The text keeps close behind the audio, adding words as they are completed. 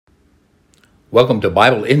Welcome to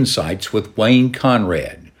Bible Insights with Wayne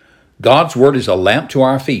Conrad. God's Word is a lamp to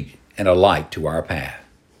our feet and a light to our path.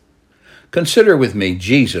 Consider with me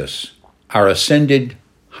Jesus, our ascended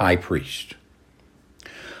high priest.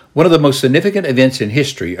 One of the most significant events in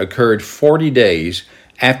history occurred 40 days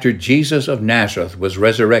after Jesus of Nazareth was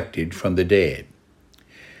resurrected from the dead.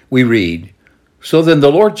 We read, "So then the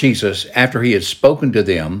Lord Jesus, after he had spoken to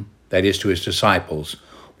them, that is to his disciples,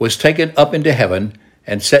 was taken up into heaven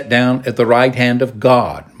and set down at the right hand of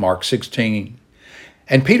God," Mark 16.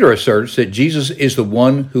 And Peter asserts that Jesus is the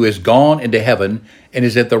one who has gone into heaven and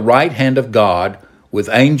is at the right hand of God, with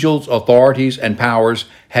angels, authorities, and powers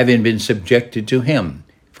having been subjected to him,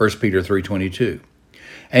 1 Peter 3:22.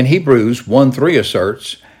 And Hebrews 1:3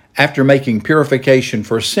 asserts, after making purification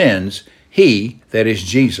for sins, he, that is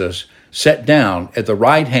Jesus, sat down at the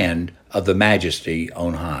right hand of the Majesty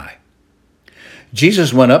on high.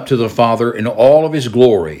 Jesus went up to the Father in all of his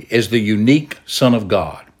glory as the unique Son of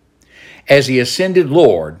God. As the ascended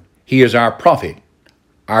Lord, he is our prophet,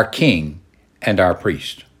 our king, and our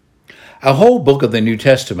priest. A whole book of the New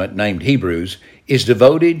Testament, named Hebrews, is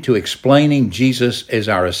devoted to explaining Jesus as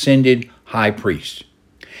our ascended high priest.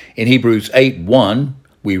 In Hebrews 8:1,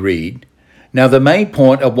 we read, "Now the main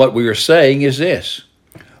point of what we are saying is this: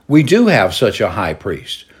 we do have such a high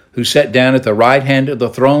priest, who sat down at the right hand of the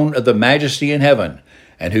throne of the Majesty in heaven,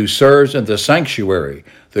 and who serves in the sanctuary,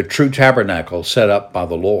 the true tabernacle set up by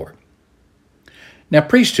the Lord." Now,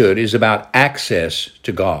 priesthood is about access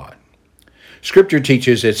to God. Scripture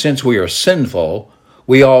teaches that since we are sinful,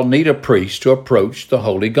 we all need a priest to approach the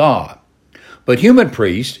holy God. But human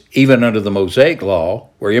priests, even under the Mosaic law,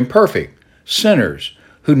 were imperfect, sinners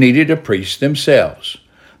who needed a priest themselves.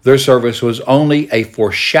 Their service was only a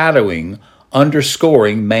foreshadowing,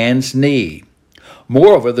 underscoring man's need.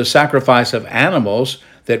 Moreover, the sacrifice of animals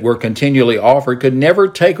that were continually offered could never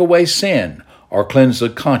take away sin or cleanse the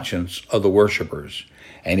conscience of the worshipers.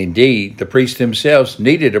 And indeed, the priests themselves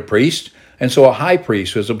needed a priest, and so a high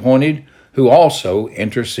priest was appointed who also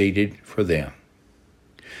interceded for them.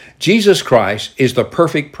 Jesus Christ is the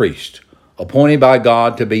perfect priest, appointed by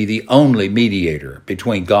God to be the only mediator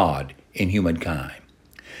between God and humankind.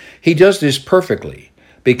 He does this perfectly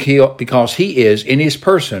because he is in his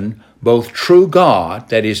person both true God,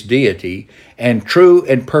 that is deity, and true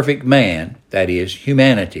and perfect man, that is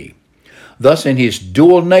humanity. Thus, in his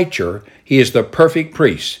dual nature, he is the perfect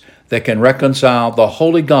priest that can reconcile the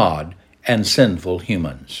holy God and sinful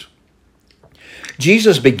humans.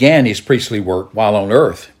 Jesus began his priestly work while on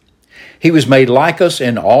earth. He was made like us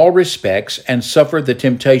in all respects and suffered the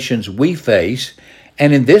temptations we face.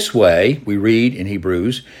 And in this way, we read in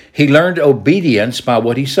Hebrews, he learned obedience by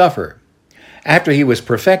what he suffered. After he was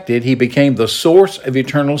perfected, he became the source of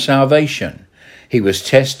eternal salvation. He was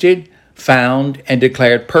tested, found, and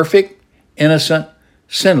declared perfect, innocent,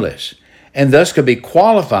 sinless, and thus could be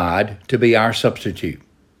qualified to be our substitute.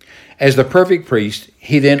 As the perfect priest,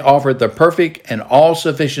 he then offered the perfect and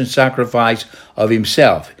all-sufficient sacrifice of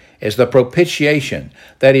himself as the propitiation,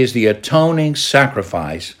 that is, the atoning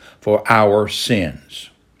sacrifice for our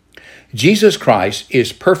sins. Jesus Christ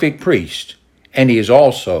is perfect priest, and he is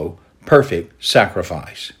also perfect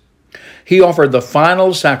sacrifice. He offered the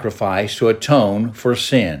final sacrifice to atone for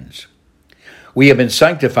sins. We have been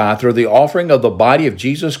sanctified through the offering of the body of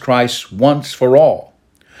Jesus Christ once for all.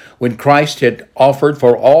 When Christ had offered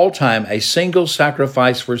for all time a single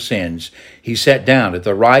sacrifice for sins, he sat down at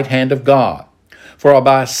the right hand of God. For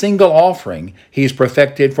by a single offering, he has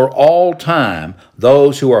perfected for all time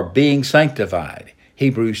those who are being sanctified.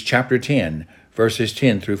 Hebrews chapter 10, verses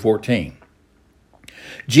 10 through 14.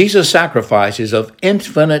 Jesus' sacrifice is of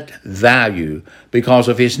infinite value because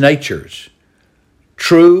of his natures,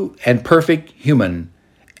 true and perfect human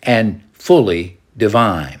and fully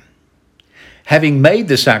divine. Having made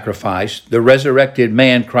the sacrifice, the resurrected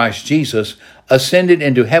man Christ Jesus ascended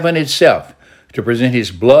into heaven itself to present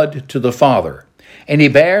his blood to the Father, and he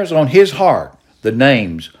bears on his heart the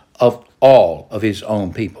names of all of his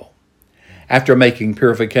own people. After making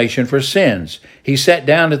purification for sins, he sat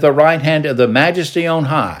down at the right hand of the Majesty on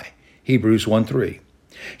high, Hebrews 1:3.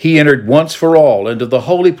 He entered once for all into the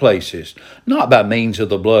holy places, not by means of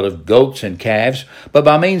the blood of goats and calves, but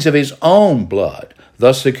by means of his own blood,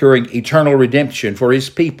 thus securing eternal redemption for his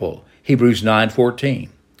people, Hebrews 9:14.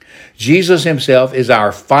 Jesus himself is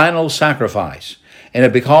our final sacrifice,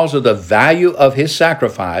 and because of the value of his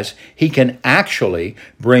sacrifice, he can actually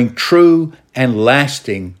bring true and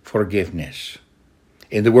lasting forgiveness.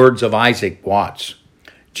 In the words of Isaac Watts,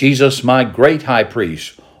 "Jesus, my great high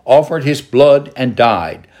priest, offered his blood and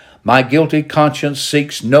died. My guilty conscience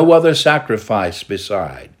seeks no other sacrifice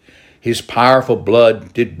beside. His powerful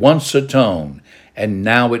blood did once atone, and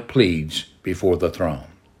now it pleads before the throne.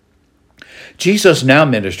 Jesus now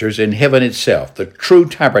ministers in heaven itself, the true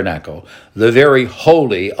tabernacle, the very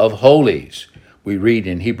holy of holies. We read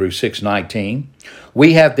in Hebrews 6:19,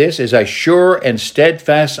 "We have this as a sure and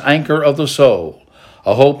steadfast anchor of the soul,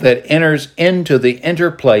 a hope that enters into the inner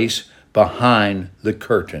place behind the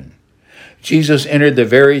curtain." Jesus entered the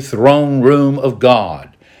very throne room of God,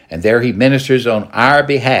 and there he ministers on our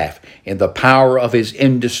behalf in the power of his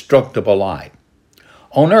indestructible light.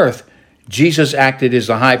 On earth, Jesus acted as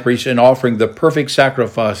the high priest in offering the perfect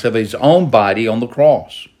sacrifice of his own body on the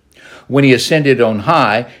cross. When he ascended on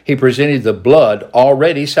high, he presented the blood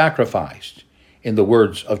already sacrificed. In the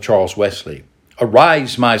words of Charles Wesley,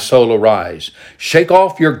 "Arise, my soul, arise. Shake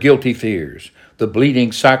off your guilty fears. The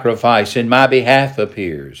bleeding sacrifice in my behalf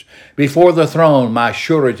appears. Before the throne my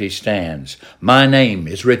surety stands. My name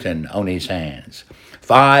is written on his hands.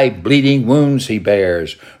 5 bleeding wounds he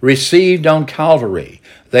bears, received on Calvary.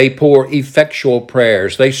 They pour effectual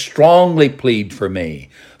prayers. They strongly plead for me.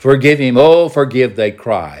 Forgive him, oh, forgive, they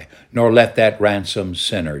cry, nor let that ransomed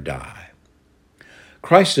sinner die."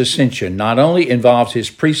 Christ's ascension not only involves his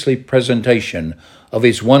priestly presentation of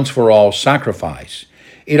his once-for-all sacrifice,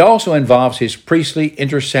 it also involves his priestly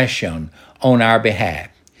intercession on our behalf.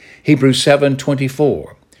 Hebrews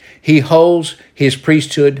 7:24. He holds his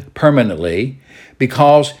priesthood permanently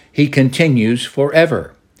because he continues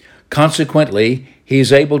forever. Consequently, he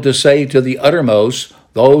is able to save to the uttermost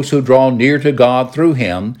those who draw near to God through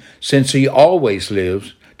him, since he always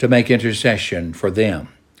lives to make intercession for them.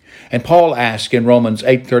 And Paul asks in Romans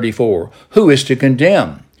 8:34, "Who is to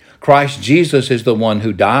condemn? Christ Jesus is the one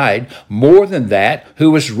who died, more than that,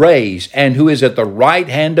 who was raised, and who is at the right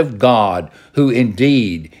hand of God, who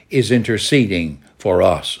indeed is interceding for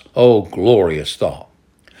us." Oh, glorious thought.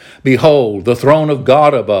 "Behold, the throne of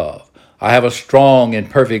God above. I have a strong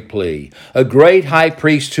and perfect plea, a great high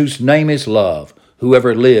priest whose name is love,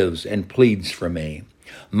 whoever lives and pleads for me.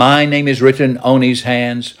 My name is written on his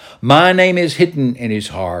hands. My name is hidden in his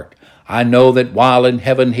heart. I know that while in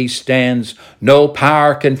heaven he stands, no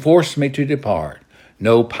power can force me to depart.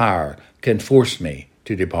 No power can force me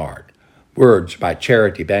to depart." Words by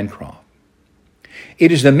Charity Bancroft.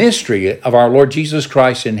 It is the mystery of our Lord Jesus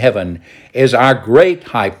Christ in heaven as our great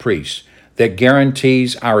high priest that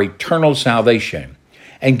guarantees our eternal salvation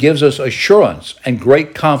and gives us assurance and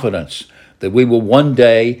great confidence that we will one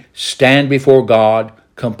day stand before God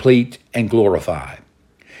complete and glorified.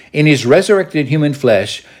 In his resurrected human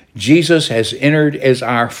flesh, Jesus has entered as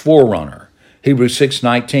our forerunner. Hebrews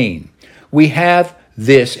 6:19. We have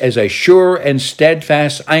this as a sure and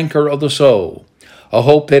steadfast anchor of the soul, a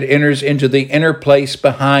hope that enters into the inner place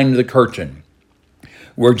behind the curtain.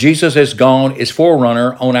 Where Jesus has gone is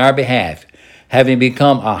forerunner on our behalf, having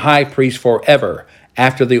become a high priest forever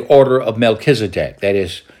after the order of Melchizedek, that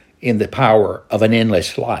is, in the power of an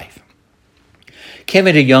endless life.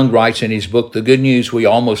 Kevin DeYoung writes in his book, The Good News We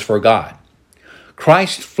Almost Forgot,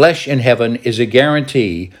 "Christ's flesh in heaven is a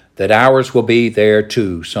guarantee that ours will be there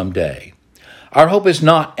too someday. Our hope is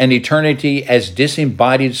not an eternity as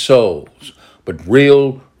disembodied souls, but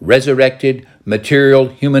real, resurrected, material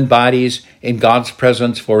human bodies in God's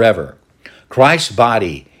presence forever. Christ's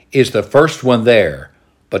body is the first one there,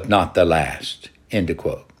 but not the last." End of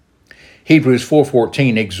quote. Hebrews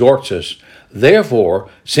 4:14 exhorts us, "Therefore,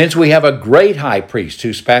 since we have a great high priest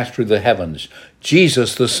who's passed through the heavens,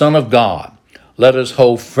 Jesus, the Son of God, let us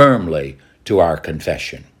hold firmly to our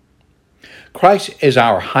confession." Christ as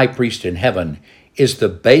our high priest in heaven is the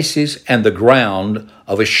basis and the ground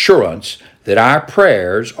of assurance that our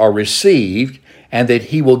prayers are received and that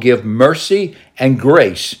he will give mercy and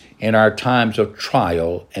grace in our times of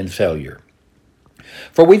trial and failure.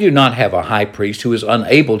 For we do not have a high priest who is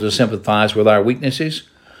unable to sympathize with our weaknesses,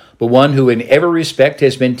 but one who in every respect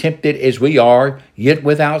has been tempted as we are, yet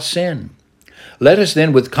without sin. Let us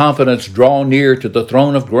then with confidence draw near to the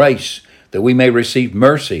throne of grace, that we may receive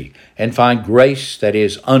mercy and find grace, that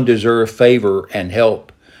is, undeserved favor and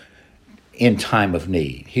help in time of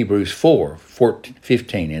need. Hebrews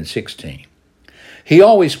 4:15 and 16. He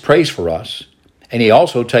always prays for us, and he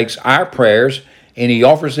also takes our prayers and he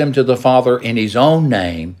offers them to the Father in his own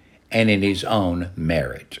name and in his own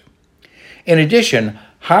merit. In addition,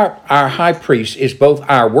 our high priest is both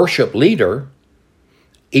our worship leader,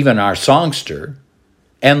 even our songster,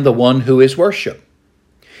 and the one who is worshiped.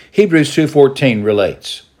 Hebrews 2:14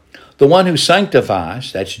 relates, "The one who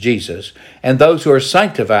sanctifies," that's Jesus, "and those who are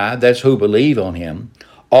sanctified," that's who believe on him,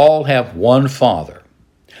 "all have one Father.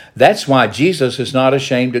 That's why Jesus is not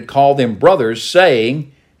ashamed to call them brothers,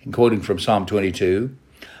 saying," and quoting from Psalm 22,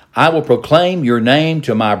 I will proclaim your name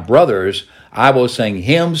to my brothers. I will sing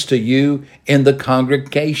hymns to you in the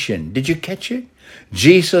congregation. Did you catch it?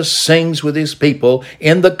 Jesus sings with his people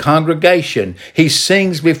in the congregation. He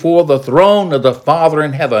sings before the throne of the Father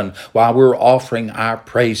in heaven while we're offering our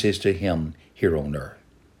praises to him here on earth.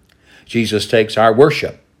 Jesus takes our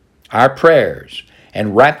worship, our prayers,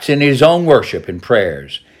 and wraps in his own worship and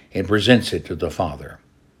prayers and presents it to the Father.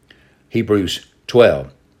 Hebrews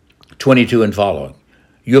 12:22 and following.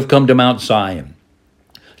 You have come to Mount Zion,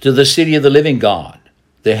 to the city of the living God,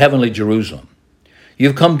 the heavenly Jerusalem.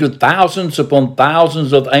 You've come to thousands upon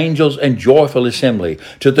thousands of angels and joyful assembly,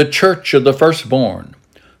 to the church of the firstborn,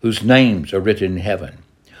 whose names are written in heaven.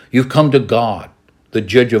 You've come to God, the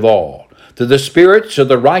judge of all, to the spirits of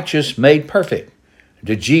the righteous made perfect,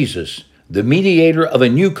 to Jesus, the mediator of a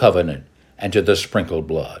new covenant, and to the sprinkled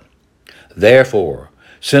blood. Therefore,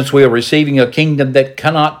 since we are receiving a kingdom that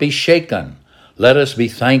cannot be shaken, let us be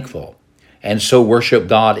thankful and so worship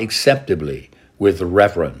God acceptably with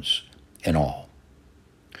reverence and awe.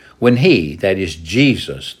 When he, that is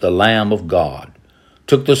Jesus, the Lamb of God,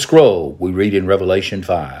 took the scroll, we read in Revelation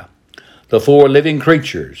 5, the 4 living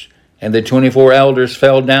creatures and the 24 elders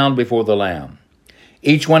fell down before the Lamb.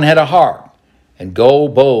 Each one had a harp and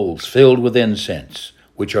gold bowls filled with incense,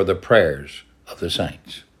 which are the prayers of the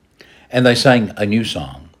saints. And they sang a new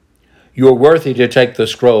song. You are worthy to take the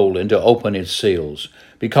scroll and to open its seals,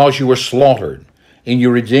 because you were slaughtered, and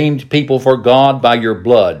you redeemed people for God by your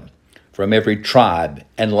blood from every tribe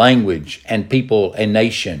and language and people and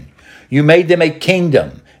nation. You made them a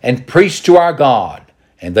kingdom and priests to our God,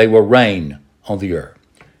 and they will reign on the earth.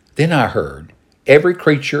 Then I heard every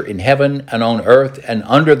creature in heaven and on earth and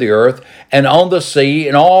under the earth and on the sea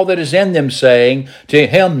and all that is in them saying, to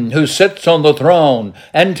him who sits on the throne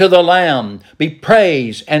and to the Lamb be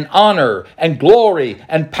praise and honor and glory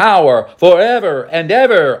and power forever and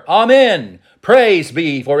ever. Amen. Praise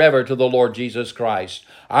be forever to the Lord Jesus Christ,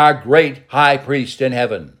 our great high priest in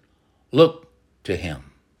heaven. Look to him.